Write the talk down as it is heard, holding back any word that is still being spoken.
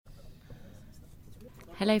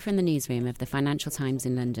Hello from the newsroom of the Financial Times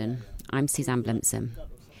in London. I'm Suzanne Blumpson.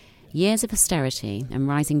 Years of austerity and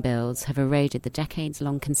rising bills have eroded the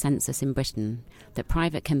decades-long consensus in Britain that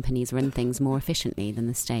private companies run things more efficiently than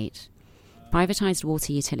the state. Privatised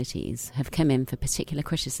water utilities have come in for particular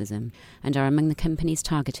criticism and are among the companies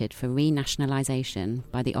targeted for renationalisation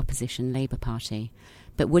by the opposition Labour Party.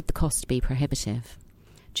 But would the cost be prohibitive?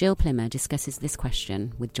 Jill Plimmer discusses this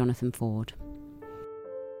question with Jonathan Ford.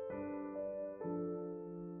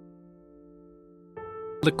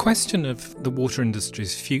 The question of the water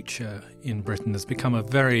industry's future in Britain has become a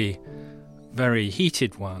very, very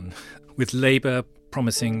heated one, with Labour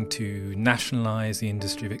promising to nationalise the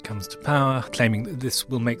industry if it comes to power, claiming that this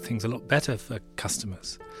will make things a lot better for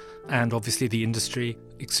customers. And obviously the industry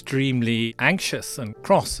extremely anxious and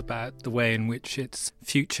cross about the way in which its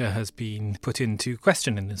future has been put into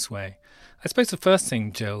question in this way. I suppose the first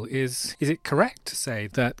thing, Jill, is it correct to say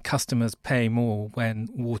that customers pay more when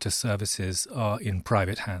water services are in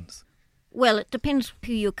private hands? Well, it depends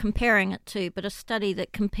who you're comparing it to, but a study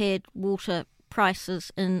that compared water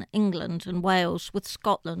prices in England and Wales with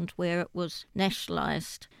Scotland, where it was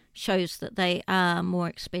nationalised, shows that they are more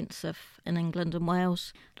expensive in England and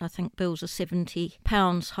Wales. I think bills are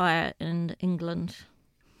 £70 higher in England.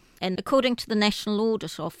 And according to the National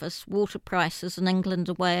Audit Office, water prices in England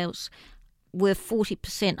and Wales were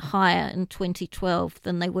 40% higher in 2012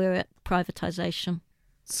 than they were at privatisation.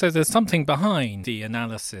 So there's something behind the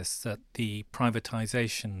analysis that the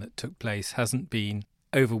privatisation that took place hasn't been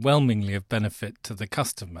overwhelmingly of benefit to the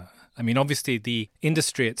customer. I mean, obviously the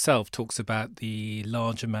industry itself talks about the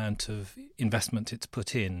large amount of investment it's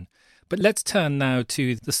put in. But let's turn now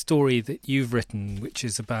to the story that you've written, which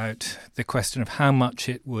is about the question of how much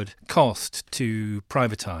it would cost to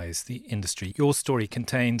privatise the industry. Your story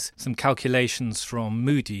contains some calculations from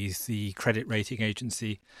Moody's, the credit rating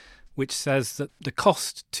agency, which says that the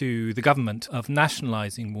cost to the government of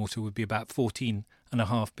nationalising water would be about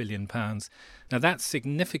 £14.5 billion. Now, that's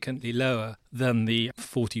significantly lower than the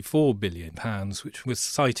 £44 billion, which was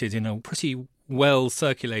cited in a pretty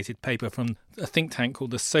well-circulated paper from a think tank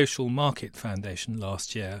called the Social Market Foundation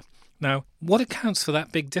last year. Now, what accounts for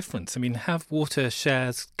that big difference? I mean, have water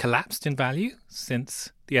shares collapsed in value since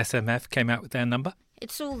the SMF came out with their number?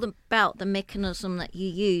 It's all about the mechanism that you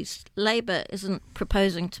used. Labour isn't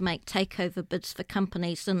proposing to make takeover bids for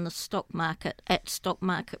companies in the stock market at stock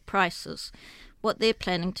market prices. What they're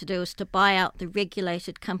planning to do is to buy out the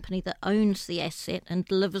regulated company that owns the asset and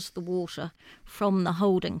delivers the water from the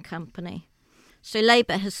holding company. So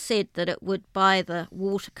Labour has said that it would buy the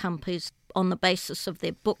water companies on the basis of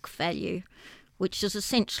their book value, which is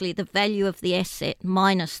essentially the value of the asset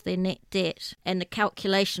minus their net debt. And the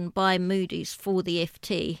calculation by Moody's for the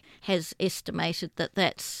FT has estimated that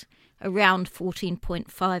that's around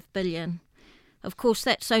 £14.5 billion. Of course,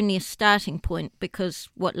 that's only a starting point, because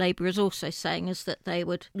what Labour is also saying is that they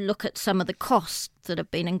would look at some of the costs that have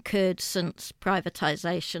been incurred since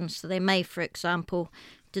privatisation. So they may, for example,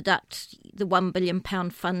 deduct the £1 billion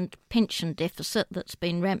fund pension deficit that's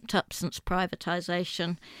been ramped up since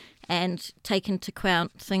privatisation and take into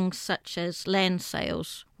account things such as land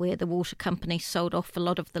sales, where the water company sold off a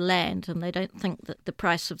lot of the land, and they don't think that the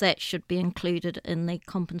price of that should be included in the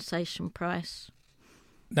compensation price.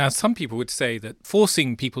 Now, some people would say that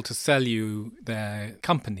forcing people to sell you their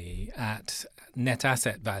company at net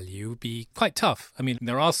asset value would be quite tough. I mean,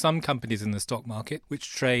 there are some companies in the stock market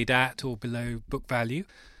which trade at or below book value,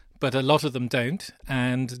 but a lot of them don't.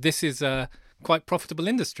 And this is a quite profitable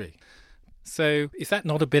industry. So is that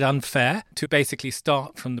not a bit unfair to basically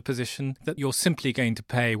start from the position that you're simply going to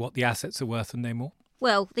pay what the assets are worth and no more?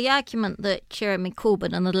 Well, the argument that Jeremy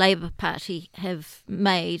Corbyn and the Labour Party have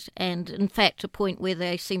made, and in fact a point where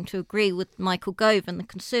they seem to agree with Michael Gove and the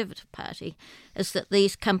Conservative Party, is that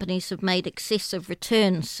these companies have made excessive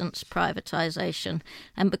returns since privatisation,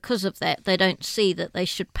 and because of that they don't see that they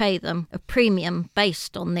should pay them a premium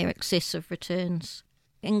based on their excessive returns.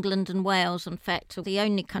 England and Wales, in fact, are the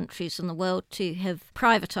only countries in the world to have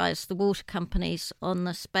privatised the water companies on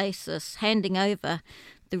this basis, handing over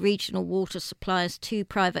the regional water supplies to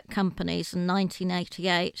private companies in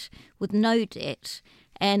 1988 with no debt,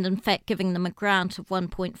 and in fact giving them a grant of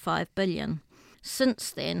 £1.5 billion.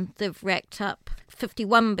 Since then, they've racked up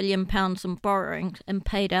 £51 billion in borrowing and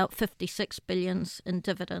paid out £56 billion in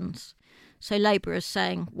dividends. So Labour is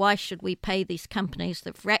saying, why should we pay these companies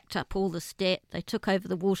that've racked up all this debt? They took over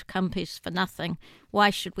the water companies for nothing. Why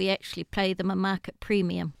should we actually pay them a market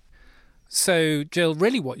premium? So, Jill,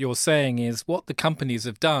 really what you're saying is what the companies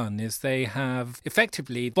have done is they have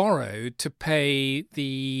effectively borrowed to pay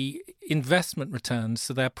the investment returns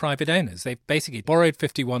to their private owners. They've basically borrowed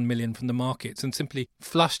 51 million from the markets and simply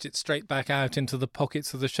flushed it straight back out into the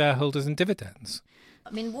pockets of the shareholders in dividends.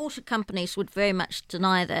 I mean, water companies would very much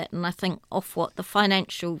deny that, and I think Ofwat, the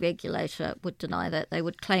financial regulator, would deny that. They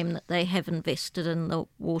would claim that they have invested in the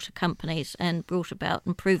water companies and brought about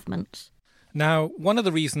improvements. Now, one of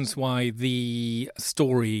the reasons why the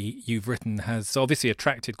story you've written has obviously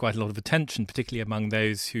attracted quite a lot of attention, particularly among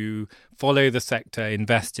those who follow the sector,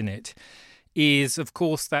 invest in it, is, of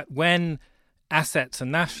course, that when assets are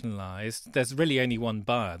nationalised, there's really only one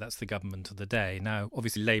buyer. That's the government of the day. Now,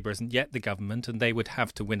 obviously, Labour isn't yet the government, and they would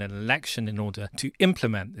have to win an election in order to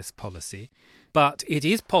implement this policy. But it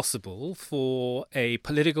is possible for a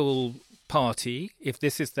political party, if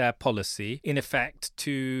this is their policy, in effect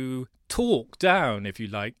to talk down, if you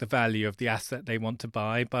like, the value of the asset they want to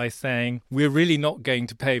buy by saying, we're really not going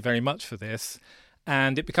to pay very much for this.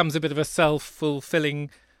 And it becomes a bit of a self-fulfilling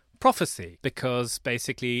prophecy because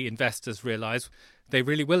basically investors realise they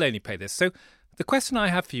really will only pay this. So the question I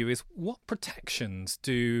have for you is, what protections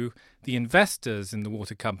do the investors in the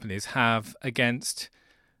water companies have against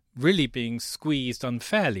really being squeezed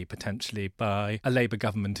unfairly, potentially, by a Labour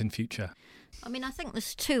government in future? I mean, I think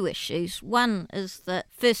there's two issues. One is that,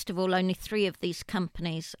 first of all, only 3 of these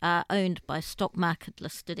companies are owned by stock market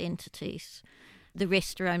listed entities. The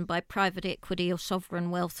rest are owned by private equity or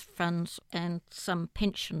sovereign wealth funds and some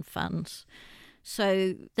pension funds.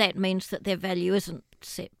 So that means that their value isn't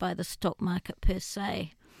set by the stock market per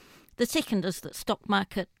se. The second is that stock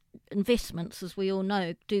market investments, as we all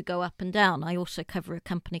know, do go up and down. I also cover a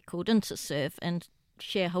company called Interserve, and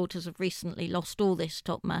shareholders have recently lost all their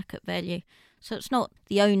stock market value. So it's not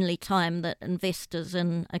the only time that investors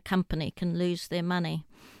in a company can lose their money.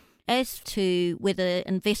 As to whether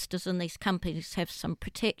investors in these companies have some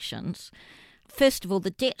protections, first of all,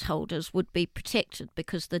 the debt holders would be protected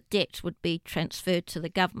because the debt would be transferred to the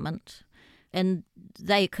government. And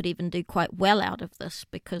they could even do quite well out of this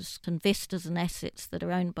because investors in assets that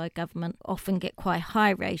are owned by government often get quite high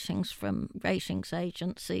ratings from ratings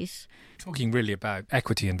agencies. Talking really about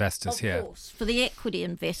equity investors here. Of course. For the equity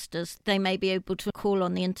investors, they may be able to call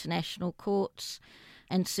on the international courts,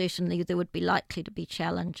 and certainly there would be likely to be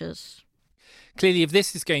challenges. Clearly, if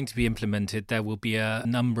this is going to be implemented, there will be a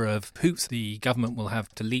number of hoops the government will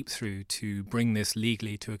have to leap through to bring this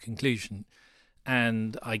legally to a conclusion.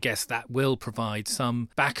 And I guess that will provide some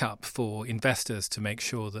backup for investors to make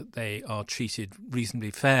sure that they are treated reasonably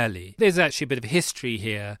fairly. There's actually a bit of history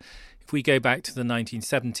here. If we go back to the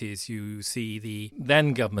 1970s, you see the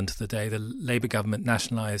then government of the day, the Labour government,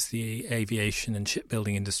 nationalised the aviation and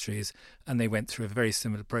shipbuilding industries, and they went through a very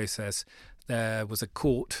similar process. There was a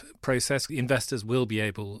court process. Investors will be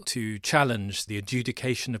able to challenge the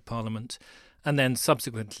adjudication of Parliament. And then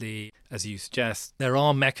subsequently, as you suggest, there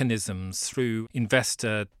are mechanisms through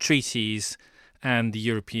investor treaties and the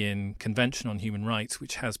European Convention on Human Rights,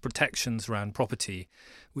 which has protections around property,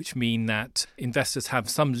 which mean that investors have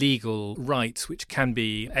some legal rights which can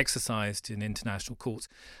be exercised in international courts.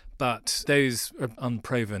 But those are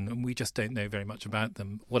unproven, and we just don't know very much about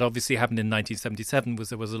them. What obviously happened in 1977 was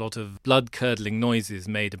there was a lot of blood-curdling noises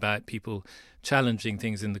made about people challenging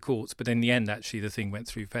things in the courts, but in the end, actually, the thing went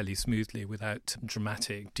through fairly smoothly without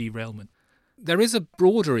dramatic derailment. There is a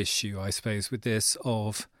broader issue, I suppose, with this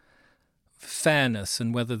of fairness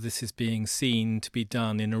and whether this is being seen to be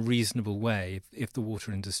done in a reasonable way if the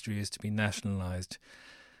water industry is to be nationalised.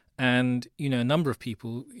 And, a number of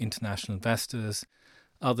people, international investors,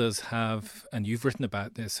 others have, and you've written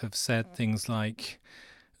about this, have said things like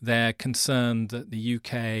they're concerned that the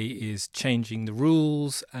UK is changing the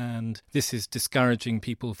rules and this is discouraging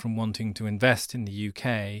people from wanting to invest in the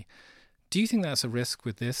UK. Do you think that's a risk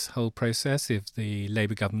with this whole process if the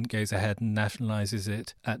Labour government goes ahead and nationalises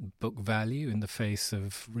it at book value in the face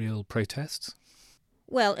of real protests?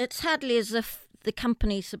 Well, it's hardly as if the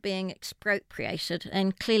companies are being expropriated,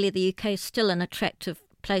 and clearly the UK is still an attractive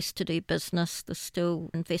place to do business. There's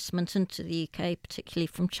still investment into the UK, particularly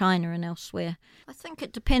from China and elsewhere. I think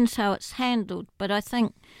it depends how it's handled, but I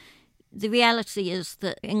think the reality is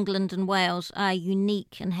that England and Wales are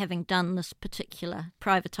unique in having done this particular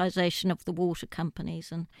privatisation of the water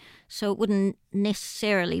companies, and so it wouldn't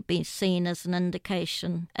necessarily be seen as an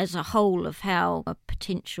indication as a whole of how a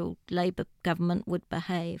potential Labour government would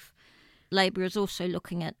behave. Labour is also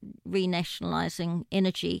looking at renationalising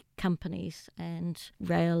energy companies and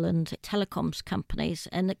rail and telecoms companies,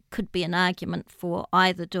 and it could be an argument for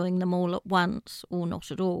either doing them all at once or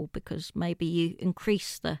not at all, because maybe you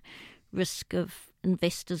increase the risk of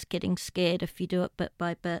investors getting scared if you do it bit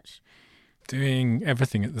by bit. Doing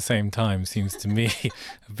everything at the same time seems to me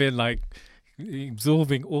a bit like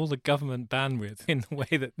absorbing all the government bandwidth in the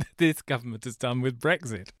way that this government has done with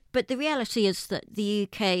Brexit. But the reality is that the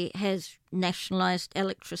UK has nationalised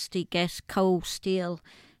electricity, gas, coal, steel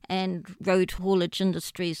and road haulage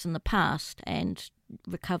industries in the past and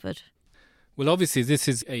recovered. Well, obviously, this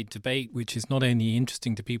is a debate which is not only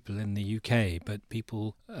interesting to people in the UK, but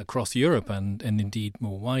people across Europe and indeed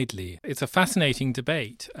more widely. It's a fascinating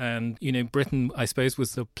debate. And, Britain, I suppose,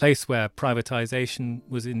 was the place where privatisation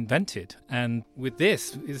was invented. And with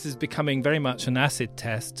this is becoming very much an acid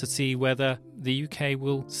test to see whether the UK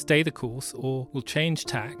will stay the course or will change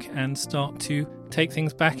tack and start to take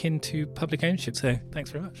things back into public ownership. So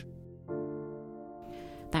thanks very much.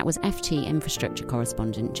 That was FT infrastructure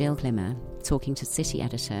correspondent Jill Glimmer talking to City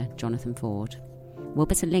editor Jonathan Ford. We'll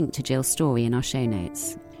put a link to Jill's story in our show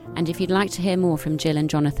notes. And if you'd like to hear more from Jill and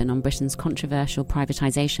Jonathan on Britain's controversial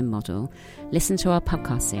privatisation model, listen to our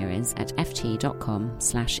podcast series at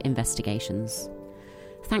ft.com/investigations.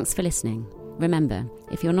 Thanks for listening. Remember,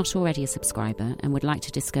 if you're not already a subscriber and would like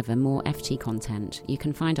to discover more FT content, you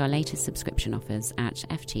can find our latest subscription offers at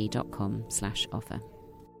ft.com/offer.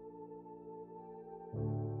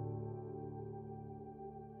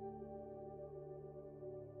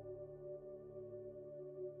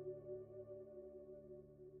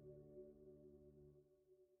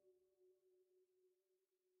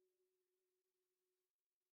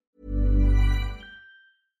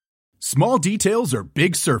 Small details are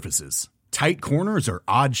big surfaces. Tight corners are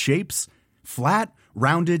odd shapes. Flat,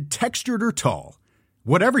 rounded, textured, or tall.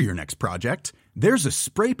 Whatever your next project, there's a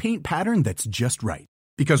spray paint pattern that's just right.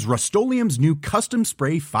 Because Rust-Oleum's new Custom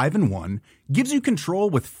Spray 5-in-1 gives you control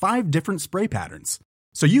with 5 different spray patterns.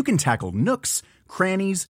 So you can tackle nooks,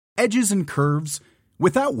 crannies, edges, and curves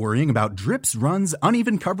without worrying about drips, runs,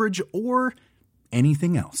 uneven coverage, or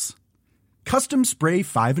anything else. Custom Spray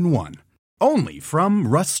 5-in-1. Only from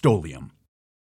Rust-Oleum.